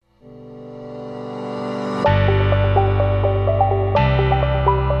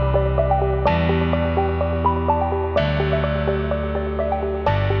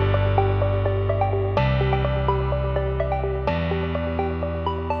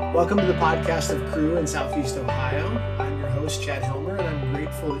Welcome to the podcast of Cru in Southeast Ohio. I'm your host, Chad Helmer, and I'm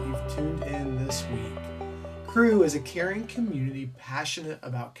grateful that you've tuned in this week. Cru is a caring community passionate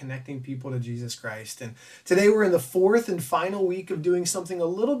about connecting people to Jesus Christ. And today we're in the fourth and final week of doing something a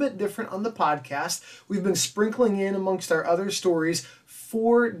little bit different on the podcast. We've been sprinkling in, amongst our other stories,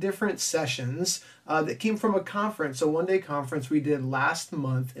 4 different sessions that came from a conference, a one-day conference we did last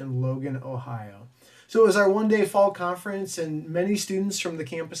month in Logan, Ohio. So it was our one-day fall conference, and many students from the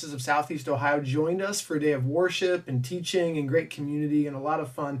campuses of Southeast Ohio joined us for a day of worship and teaching and great community and a lot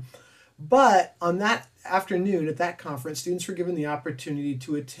of fun. But on that afternoon at that conference, students were given the opportunity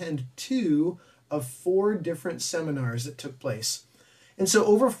to attend 2 of 4 different seminars that took place. And so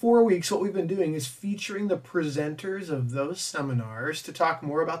over 4 weeks, what we've been doing is featuring the presenters of those seminars to talk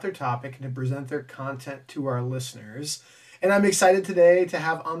more about their topic and to present their content to our listeners. And I'm excited today to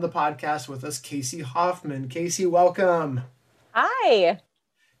have on the podcast with us Casey Hoffman. Casey, welcome. Hi.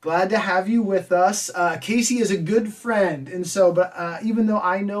 Glad to have you with us. Casey is a good friend, and so, even though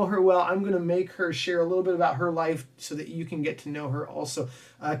I know her well, I'm going to make her share a little bit about her life so that you can get to know her also.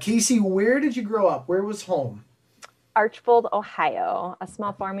 Casey, where did you grow up? Where was home? Archbold, Ohio, a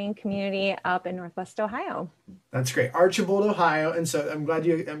small farming community up in Northwest Ohio. That's great. Archbold, Ohio. And so I'm glad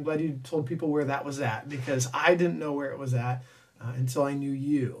you told people where that was at, because I didn't know where it was at until I knew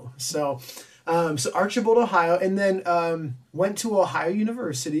you. So Archbold, Ohio, and then went to Ohio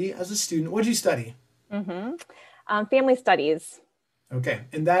University as a student. What did you study? Family studies. Okay.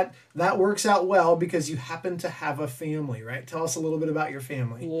 And that works out well because you happen to have a family, right? Tell us a little bit about your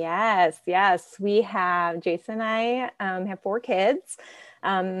family. Yes. We have, Jason and I have 4 kids.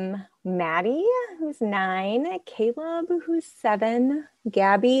 Maddie, who's 9, Caleb, who's 7,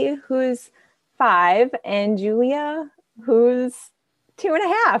 Gabby, who's 5, and Julia, who's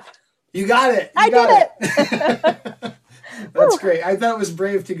 2.5. You got it. I did it. That's great. I thought it was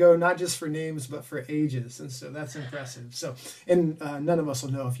brave to go not just for names, but for ages. And so that's impressive. So, and none of us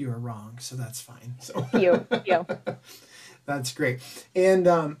will know if you are wrong. So that's fine. So you. That's great. And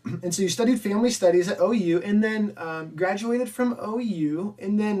so you studied family studies at OU and then graduated from OU.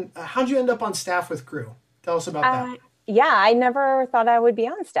 And then how'd you end up on staff with Cru? Tell us about that. Yeah, I never thought I would be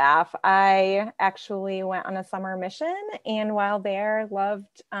on staff. I actually went on a summer mission, and while there,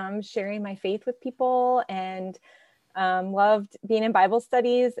 loved sharing my faith with people, and loved being in Bible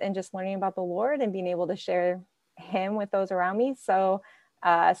studies and just learning about the Lord and being able to share Him with those around me. So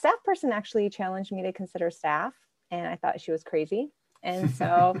a staff person actually challenged me to consider staff, and I thought she was crazy. And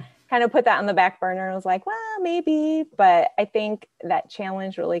so kind of put that on the back burner and was like, well, maybe. But I think that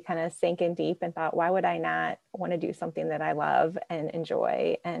challenge really kind of sank in deep and thought, why would I not want to do something that I love and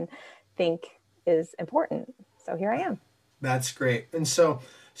enjoy and think is important? So here I am. That's great. And so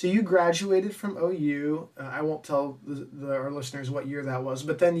you graduated from OU. I won't tell our listeners what year that was,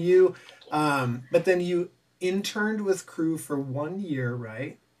 but then you interned with Cru for 1 year,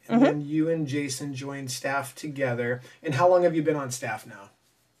 right? And then you and Jason joined staff together. And how long have you been on staff now?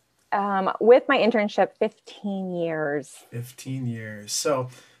 With my internship, 15 years. 15 years. So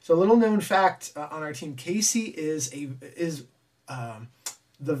a little known fact on our team: Casey is the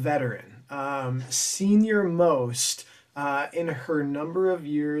veteran, senior most in her number of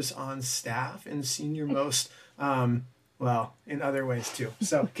years on staff, and senior most, in other ways too.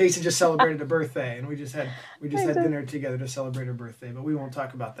 So Casey just celebrated a birthday, and we just had dinner together to celebrate her birthday, but we won't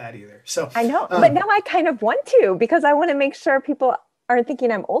talk about that either. So I know, but now I kind of want to, because I want to make sure people aren't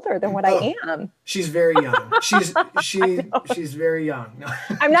thinking I'm older than what I am. She's very young. She's very young. No.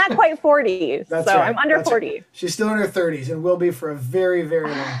 I'm not quite 40, so right. I'm under 40. Right. She's still in her 30s and will be for a very,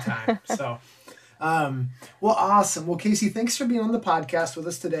 very long time. So, well, awesome. Well, Casey, thanks for being on the podcast with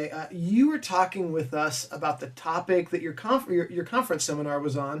us today. You were talking with us about the topic that your conference seminar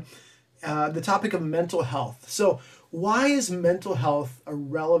was on, the topic of mental health. So why is mental health a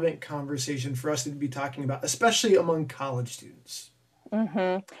relevant conversation for us to be talking about, especially among college students?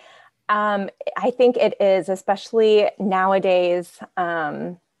 I think it is, especially nowadays.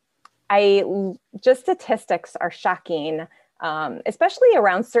 Statistics are shocking, especially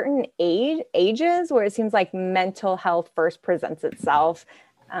around certain ages where it seems like mental health first presents itself.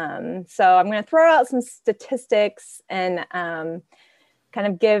 So I'm going to throw out some statistics and kind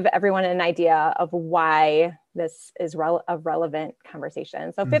of give everyone an idea of why this is a relevant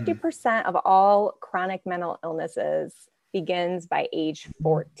conversation. So 50% of all chronic mental illnesses begins by age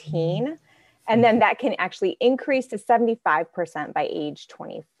 14. And then that can actually increase to 75% by age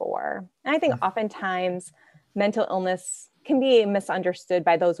 24. And I think oftentimes mental illness can be misunderstood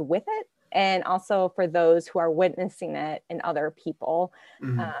by those with it, and also for those who are witnessing it in other people.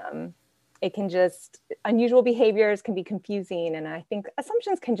 it can just, unusual behaviors can be confusing. And I think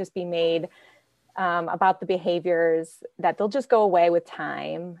assumptions can just be made about the behaviors that they'll just go away with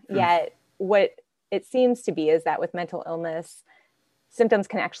time. Yet what it seems to be is that with mental illness, symptoms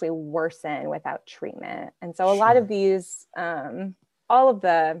can actually worsen without treatment. And so a lot of these, all of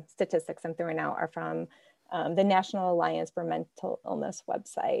the statistics I'm throwing out are from the National Alliance for Mental Illness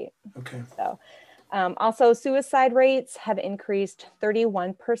website. Okay. So also suicide rates have increased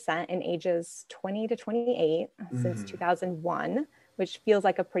 31% in ages 20 to 28 since 2001, which feels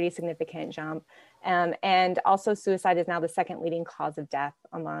like a pretty significant jump. And also suicide is now the second leading cause of death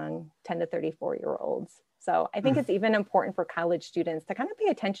among 10 to 34-year-olds. So I think it's even important for college students to kind of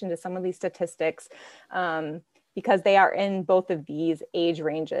pay attention to some of these statistics because they are in both of these age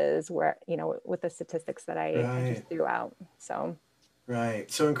ranges where, you know, with the statistics that I just threw out. So.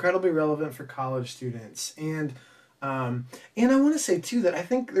 Right. So incredibly relevant for college students. And I want to say too, that I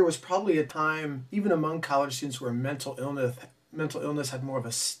think there was probably a time, even among college students, where mental illness had more of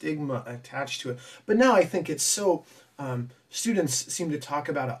a stigma attached to it. But now I think it's so, students seem to talk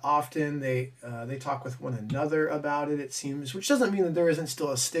about it often. They talk with one another about it, it seems, which doesn't mean that there isn't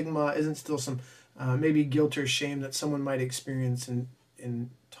still a stigma, isn't still some maybe guilt or shame that someone might experience in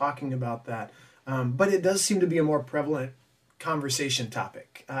talking about that. But it does seem to be a more prevalent conversation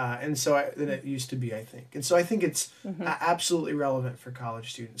topic, and so than it used to be, I think. And so I think it's absolutely relevant for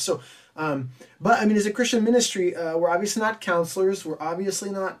college students. So, but I mean, as a Christian ministry, we're obviously not counselors, we're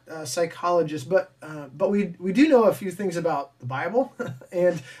obviously not psychologists, but we do know a few things about the Bible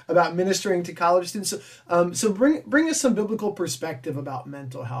and about ministering to college students. So bring us some biblical perspective about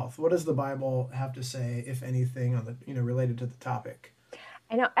mental health. What does the Bible have to say, if anything, on the related to the topic?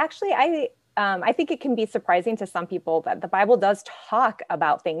 I know, actually, I think it can be surprising to some people that the Bible does talk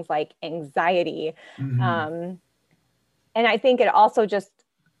about things like anxiety. And I think it also just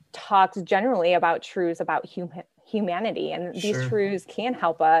talks generally about truths about humanity. And these truths can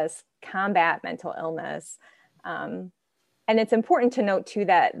help us combat mental illness. And it's important to note too,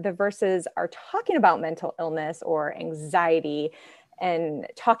 that the verses are talking about mental illness or anxiety and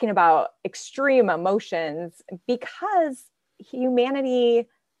talking about extreme emotions because humanity,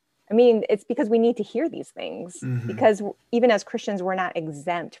 I mean, it's because we need to hear these things because even as Christians, we're not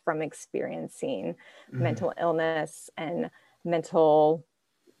exempt from experiencing mental illness and mental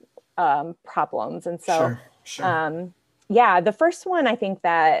problems. And so, the first one I think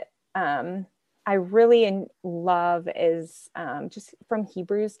that I really love is just from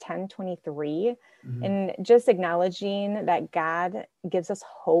Hebrews 10:23, and just acknowledging that God gives us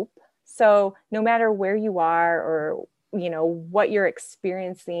hope. So no matter where you are or what you're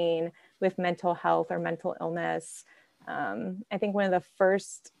experiencing with mental health or mental illness, I think one of the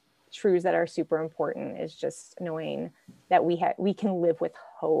first truths that are super important is just knowing that we can live with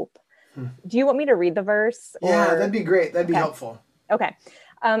hope. Do you want me to read the verse? Yeah, that'd be great. That'd be helpful. Okay.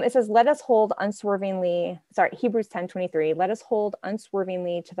 It says, Hebrews 10:23, let us hold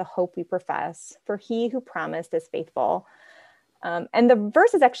unswervingly to the hope we profess, for he who promised is faithful. And the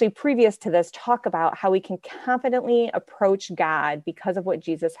verses actually previous to this talk about how we can confidently approach God because of what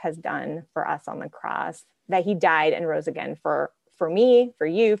Jesus has done for us on the cross, that he died and rose again for me, for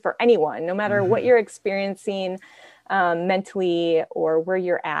you, for anyone, no matter what you're experiencing mentally or where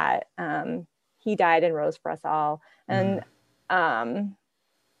you're at. He died and rose for us all. And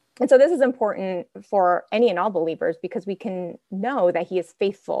so this is important for any and all believers because we can know that he is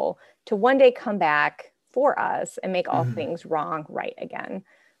faithful to one day come back for us and make all things wrong right again.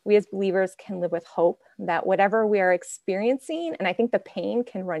 We as believers can live with hope that whatever we are experiencing, and I think the pain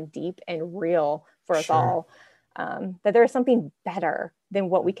can run deep and real for us all, that there is something better than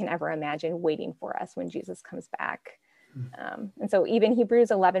what we can ever imagine waiting for us when Jesus comes back. And so even Hebrews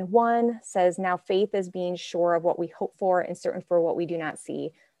 11:1 says, now faith is being sure of what we hope for and certain for what we do not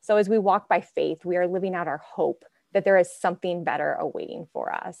see. So as we walk by faith, we are living out our hope that there is something better awaiting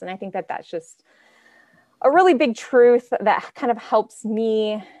for us. And I think that that's just a really big truth that kind of helps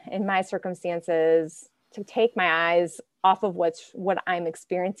me in my circumstances to take my eyes off of what I'm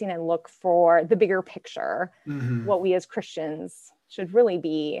experiencing and look for the bigger picture, what we as Christians should really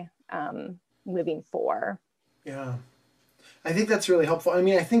be living for. Yeah, I think that's really helpful. I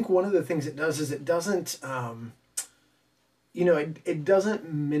mean, I think one of the things it does is it doesn't, it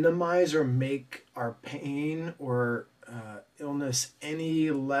doesn't minimize or make our pain or illness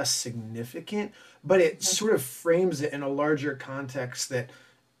any less significant, but it sort of frames it in a larger context that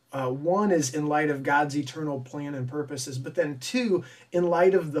one is in light of God's eternal plan and purposes, but then two, in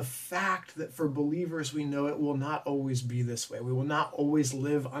light of the fact that for believers, we know it will not always be this way. We will not always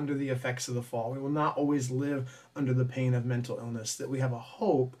live under the effects of the fall. We will not always live under the pain of mental illness, that we have a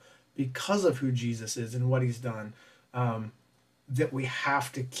hope because of who Jesus is and what he's done, that we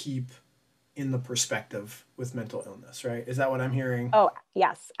have to keep in the perspective with mental illness, right? Is that what I'm hearing? Oh,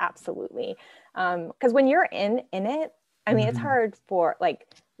 yes, absolutely. Because when you're in it, I mean, it's Mm-hmm. hard for like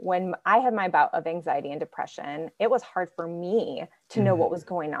when I had my bout of anxiety and depression, it was hard for me to know Mm-hmm. what was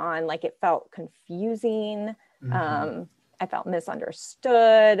going on. Like it felt confusing. Mm-hmm. Um, I felt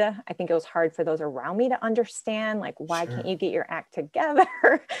misunderstood. I think it was hard for those around me to understand, like, why can't Sure. you get your act together?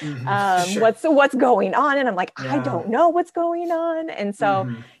 Mm-hmm. Sure. What's going on? And I'm like, I Yeah. don't know what's going on. And so,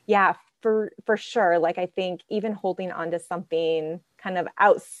 Mm-hmm. yeah, for sure. Like I think even holding on to something kind of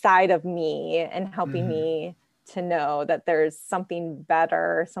outside of me and helping Mm-hmm. me to know that there's something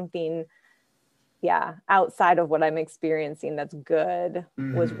better, something, yeah, outside of what I'm experiencing that's good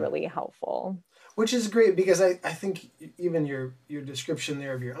was Mm-hmm. really helpful. Which is great because I think even your description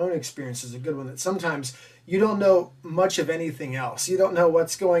there of your own experience is a good one, that sometimes you don't know much of anything else. You don't know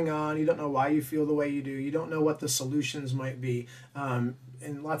what's going on. You don't know why you feel the way you do. You don't know what the solutions might be.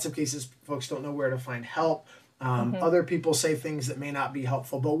 In lots of cases, folks don't know where to find help. Mm-hmm. Other people say things that may not be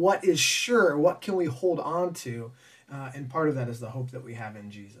helpful. But what is sure? What can we hold on to? And part of that is the hope that we have in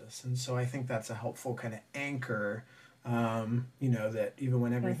Jesus. And so I think that's a helpful kind of anchor, that even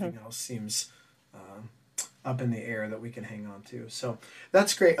when Mm-hmm. everything else seems um, up in the air, that we can hang on to. So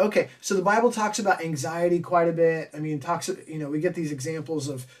that's great. Okay, so the Bible talks about anxiety quite a bit. I mean, we get these examples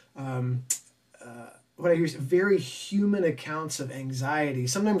of what I hear is very human accounts of anxiety.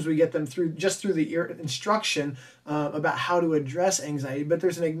 Sometimes we get them through the instruction about how to address anxiety, but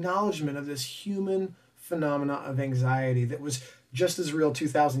there's an acknowledgement of this human phenomena of anxiety that was just as real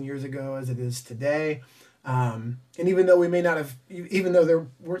 2,000 years ago as it is today. And even though we may not have, even though there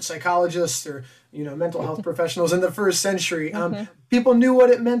weren't psychologists or mental health professionals in the first century, Mm-hmm. people knew what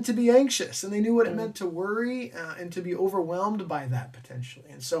it meant to be anxious, and they knew what it meant to worry and to be overwhelmed by that potentially.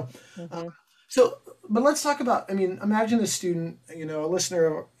 And so, uh, Mm-hmm. so, but let's talk about. I mean, imagine a student, a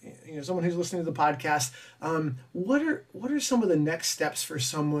listener, someone who's listening to the podcast. What are some of the next steps for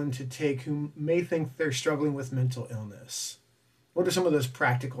someone to take who may think they're struggling with mental illness? What are some of those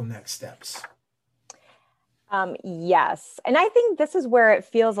practical next steps? Yes. And I think this is where it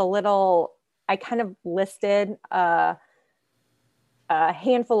feels a little, I kind of listed a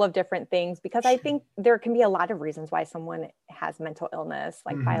handful of different things because I Sure. think there can be a lot of reasons why someone has mental illness,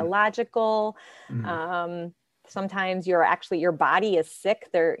 like Mm-hmm. biological. Mm-hmm. Um, Sometimes your body is sick.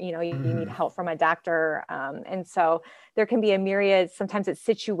 You need Mm-hmm. help from a doctor. And so there can be a myriad. Sometimes it's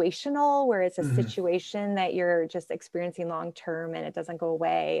situational, where it's a Mm-hmm. situation that you're just experiencing long term and it doesn't go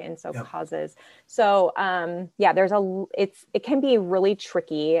away. And so Yep. causes. So yeah, it can be really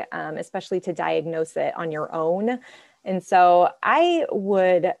tricky, especially to diagnose it on your own. And so I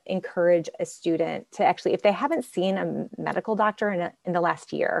would encourage a student to actually, if they haven't seen a medical doctor in the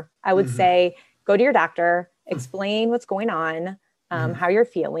last year, I would Mm-hmm. say go to your doctor, explain what's going on, Mm-hmm. how you're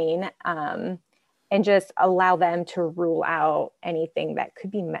feeling, and just allow them to rule out anything that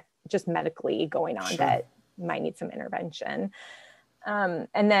could be just medically going on Sure. that might need some intervention. And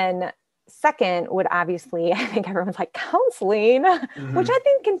then second would obviously, I think everyone's like counseling, which Mm-hmm. I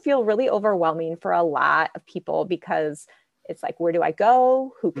think can feel really overwhelming for a lot of people because it's like, where do I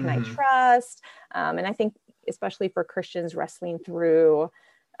go? Who can I Mm-hmm. trust? And I think especially for Christians wrestling through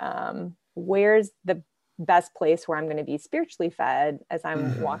where's the best place where I'm going to be spiritually fed as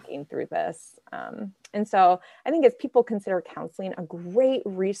I'm Mm-hmm. walking through this. And so I think as people consider counseling, a great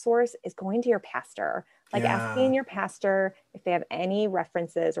resource is going to your pastor, like Yeah. asking your pastor if they have any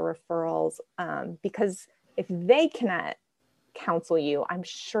references or referrals, because if they cannot counsel you, I'm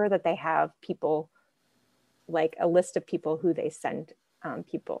sure that they have people, like a list of people who they send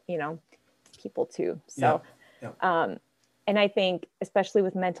people to. So, Yep. Yep. and I think especially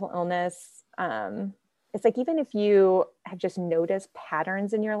with mental illness, it's like, even if you have just noticed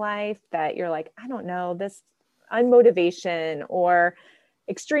patterns in your life that you're like, I don't know, this unmotivation or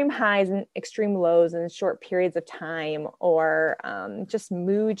extreme highs and extreme lows in short periods of time, or just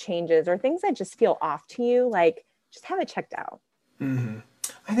mood changes or things that just feel off to you, like just have it checked out. Mm-hmm.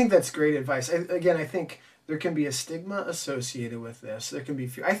 I think that's great advice. I think there can be a stigma associated with this. There can be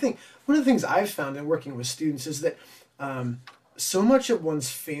fear. I think one of the things I've found in working with students is that so much of one's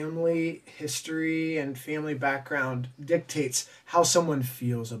family history and family background dictates how someone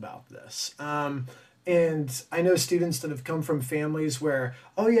feels about this. And I know students that have come from families where,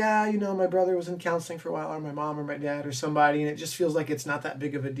 oh yeah, my brother was in counseling for a while, or my mom or my dad or somebody, and it just feels like it's not that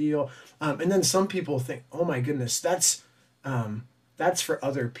big of a deal. And then some people think, oh my goodness, that's that's for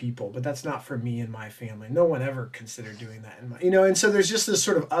other people, but that's not for me and my family. No one ever considered doing that in my, and so there's just this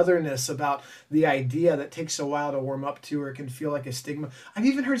sort of otherness about the idea that takes a while to warm up to, or it can feel like a stigma. I've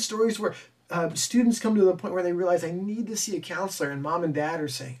even heard stories where students come to the point where they realize I need to see a counselor, and mom and dad are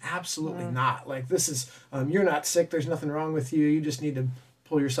saying, absolutely not. Like, this is, you're not sick. There's nothing wrong with you. You just need to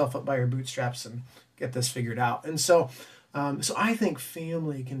pull yourself up by your bootstraps and get this figured out. And so, so I think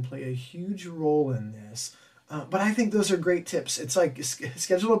family can play a huge role in this. But I think those are great tips. It's like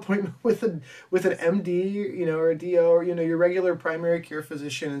schedule an appointment with an MD, or a DO, or your regular primary care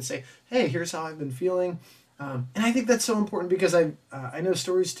physician, and say, hey, here's how I've been feeling. And I think that's so important because I know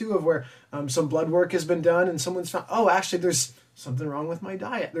stories too of where some blood work has been done and someone's found, oh, actually there's something wrong with my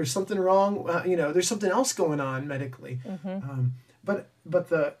diet. There's something wrong, there's something else going on medically. But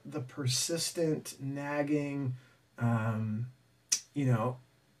the persistent nagging,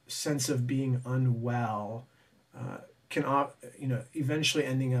 sense of being unwell can, eventually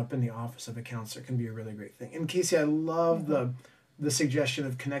ending up in the office of a counselor can be a really great thing. And Casey, I love the suggestion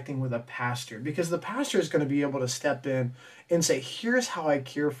of connecting with a pastor, because the pastor is going to be able to step in and say, here's how I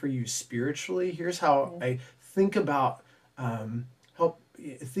care for you spiritually. Here's how I think about helping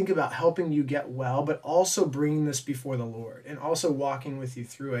you get well, but also bringing this before the Lord and also walking with you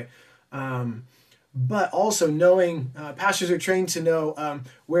through it. But also knowing, pastors are trained to know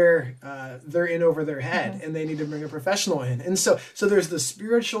where they're in over their head, and they need to bring a professional in. And so there's the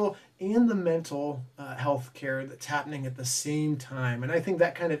spiritual and the mental health care that's happening at the same time. And I think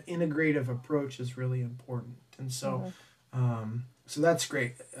that kind of integrative approach is really important. And so, so that's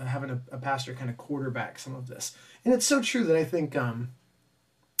great, having a pastor kind of quarterback some of this. And it's so true that I think, I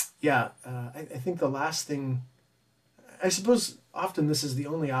think the last thing, I suppose often this is the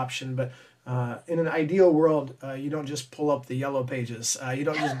only option, but in an ideal world, you don't just pull up the yellow pages. You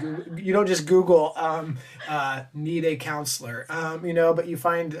don't just Google need a counselor. But you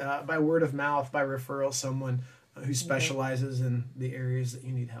find by word of mouth, by referral, someone who specializes in the areas that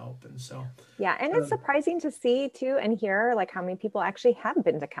you need help. And so and it's surprising to see too and hear like how many people actually have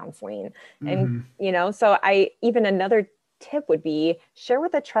been to counseling. And so even another tip would be share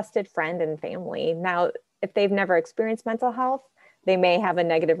with a trusted friend and family. Now, if they've never experienced mental health, they may have a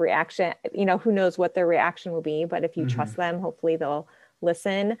negative reaction. Who knows what their reaction will be, but if you trust them, hopefully they'll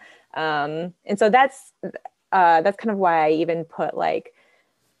listen. And so that's kind of why I even put like,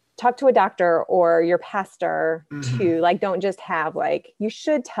 talk to a doctor or your pastor to like, don't just have like, you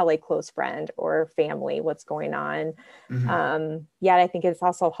should tell a close friend or family what's going on. Yet I think it's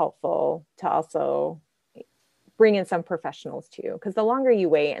also helpful to also bring in some professionals too, because the longer you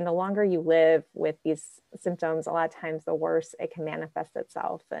wait and the longer you live with these symptoms, a lot of times the worse it can manifest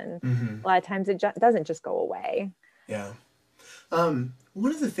itself. And a lot of times it doesn't just go away. Yeah. One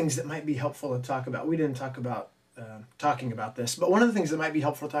of the things that might be helpful to talk about, we didn't talk about talking about this, but one of the things that might be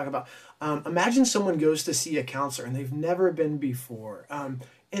helpful to talk about, imagine someone goes to see a counselor and they've never been before.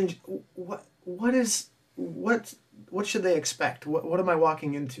 And what should they expect? What am I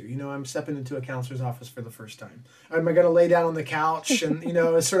walking into? I'm stepping into a counselor's office for the first time. Am I going to lay down on the couch and,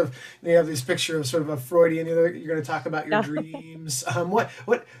 it's sort of, you have this picture of sort of a Freudian, you're going to talk about your dreams. What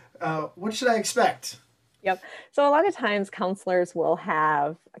should I expect? Yep. So a lot of times counselors will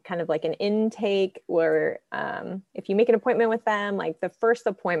have kind of like an intake where if you make an appointment with them, like the first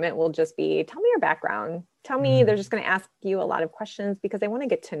appointment will just be, tell me your background. Tell me, they're just going to ask you a lot of questions because they want to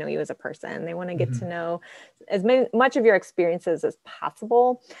get to know you as a person. They want to get to know as much of your experiences as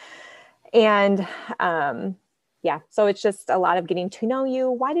possible. And so it's just a lot of getting to know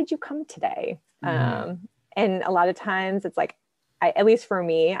you. Why did you come today? And a lot of times it's like, at least for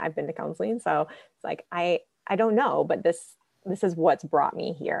me, I've been to counseling. So it's like, I don't know, but this is what's brought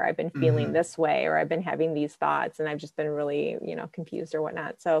me here. I've been feeling this way, or I've been having these thoughts and I've just been really, confused or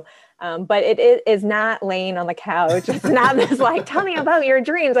whatnot. So, but it is not laying on the couch. It's not this like, tell me about your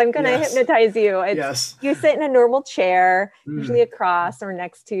dreams. I'm going to hypnotize you. It's you sit in a normal chair, usually across or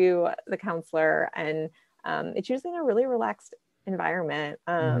next to the counselor. And it's usually in a really relaxed environment.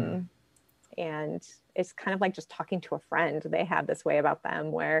 And it's kind of like just talking to a friend. They have this way about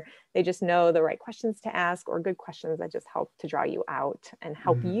them where they just know the right questions to ask, or good questions that just help to draw you out and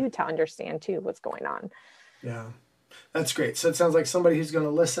help you to understand too what's going on. Yeah, that's great. So it sounds like somebody who's going to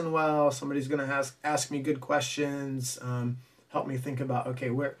listen well, somebody's going to ask me good questions, help me think about, okay,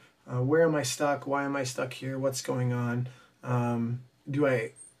 where am I stuck? Why am I stuck here? What's going on?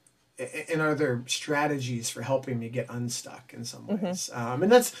 And are there strategies for helping me get unstuck in some ways?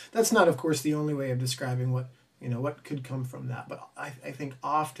 And that's not, of course, the only way of describing what could come from that. But I think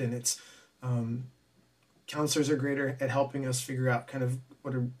often it's counselors are greater at helping us figure out kind of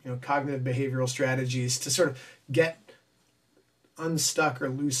what are cognitive behavioral strategies to sort of get unstuck or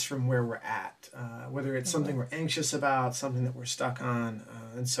loose from where we're at, whether it's something we're anxious about, something that we're stuck on.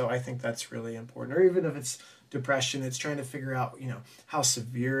 And so I think that's really important. Or even if it's depression, it's trying to figure out, how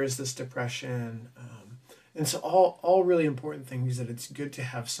severe is this depression? And so all really important things that it's good to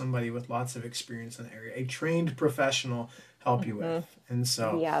have somebody with lots of experience in the area, a trained professional help you with. And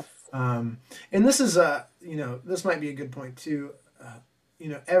so, yes. And this is this might be a good point too.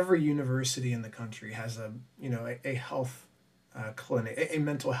 Every university in the country has a health clinic, a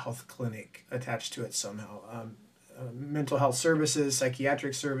mental health clinic attached to it somehow. Mental health services,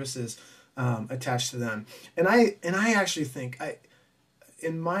 psychiatric services attached to them. And I actually think,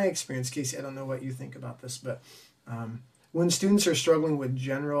 in my experience, Casey, I don't know what you think about this, but when students are struggling with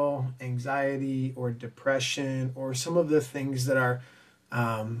general anxiety or depression or some of the things that are,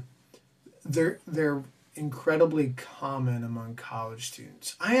 they're incredibly common among college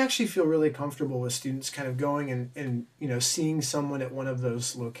students. I actually feel really comfortable with students kind of going and seeing someone at one of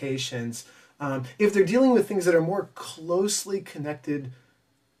those locations. If they're dealing with things that are more closely connected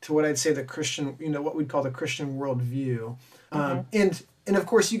to what I'd say the Christian, what we'd call the Christian worldview. And of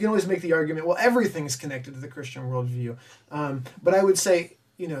course, you can always make the argument, well, everything's connected to the Christian worldview. But I would say,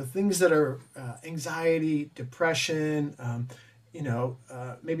 things that are anxiety, depression,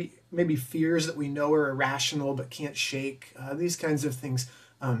 maybe fears that we know are irrational but can't shake, these kinds of things.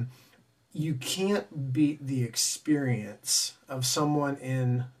 You can't beat the experience of someone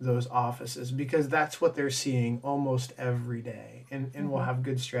in those offices because that's what they're seeing almost every day, and we'll have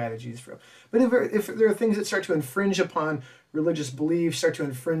good strategies for them. But if there are things that start to infringe upon religious beliefs, start to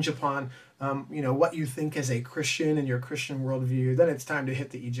infringe upon what you think as a Christian and your Christian worldview, then it's time to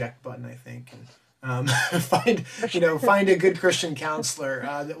hit the eject button, I think, and find a good Christian counselor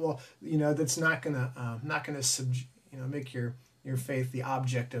that will that's not gonna make your faith the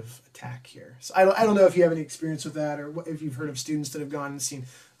object of attack here. So I don't know if you have any experience with that, or if you've heard of students that have gone and seen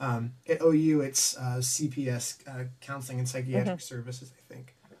at OU, it's CPS, counseling and psychiatric services, I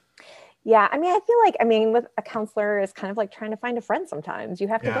think. Yeah, I feel like, with a counselor is kind of like trying to find a friend sometimes. You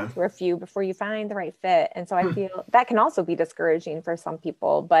have to go through a few before you find the right fit. And so I feel that can also be discouraging for some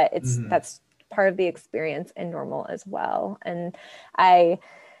people, but that's part of the experience and normal as well. And I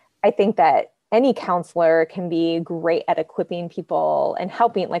think that any counselor can be great at equipping people and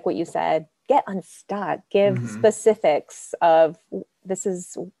helping, like what you said, get unstuck, give specifics of this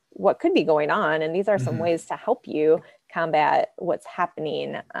is what could be going on. And these are some ways to help you combat what's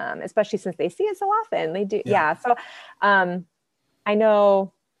happening, especially since they see it so often. They do. Yeah. So I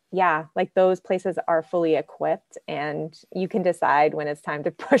know, like those places are fully equipped and you can decide when it's time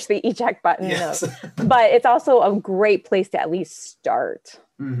to push the eject button. Yes. But it's also a great place to at least start.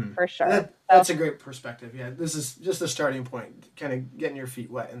 For sure. That's a great perspective. Yeah, this is just a starting point, kind of getting your feet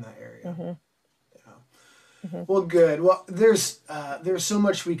wet in that area. Well, good. Well, there's so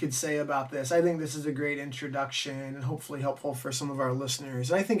much we could say about this. I think this is a great introduction and hopefully helpful for some of our listeners.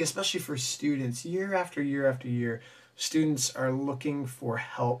 And I think especially for students, year after year after year, students are looking for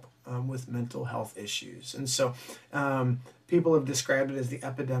help with mental health issues. And so people have described it as the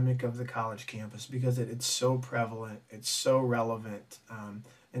epidemic of the college campus because it's so prevalent, it's so relevant.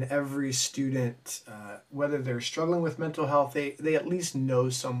 And every student, whether they're struggling with mental health, they at least know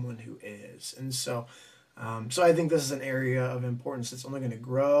someone who is. And so I think this is an area of importance that's only going to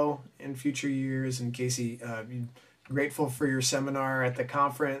grow in future years. And Casey, grateful for your seminar at the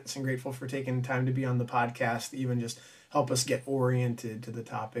conference and grateful for taking time to be on the podcast to even just help us get oriented to the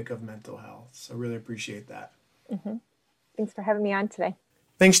topic of mental health. So really appreciate that. Thanks for having me on today.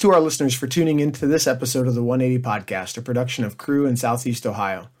 Thanks to our listeners for tuning into this episode of the 180 Podcast, a production of Cru in Southeast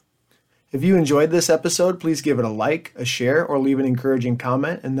Ohio. If you enjoyed this episode, please give it a like, a share, or leave an encouraging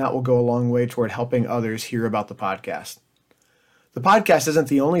comment, and that will go a long way toward helping others hear about the podcast. The podcast isn't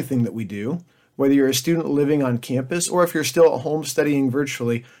the only thing that we do. Whether you're a student living on campus or if you're still at home studying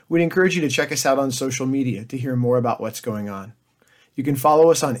virtually, we'd encourage you to check us out on social media to hear more about what's going on. You can follow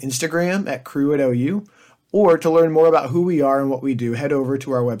us on Instagram at Cru@OU, or to learn more about who we are and what we do, head over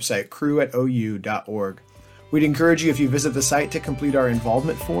to our website, cru@ou.org. We'd encourage you, if you visit the site, to complete our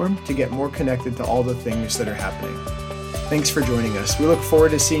involvement form to get more connected to all the things that are happening. Thanks for joining us. We look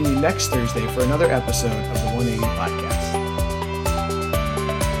forward to seeing you next Thursday for another episode of the 180 Podcast.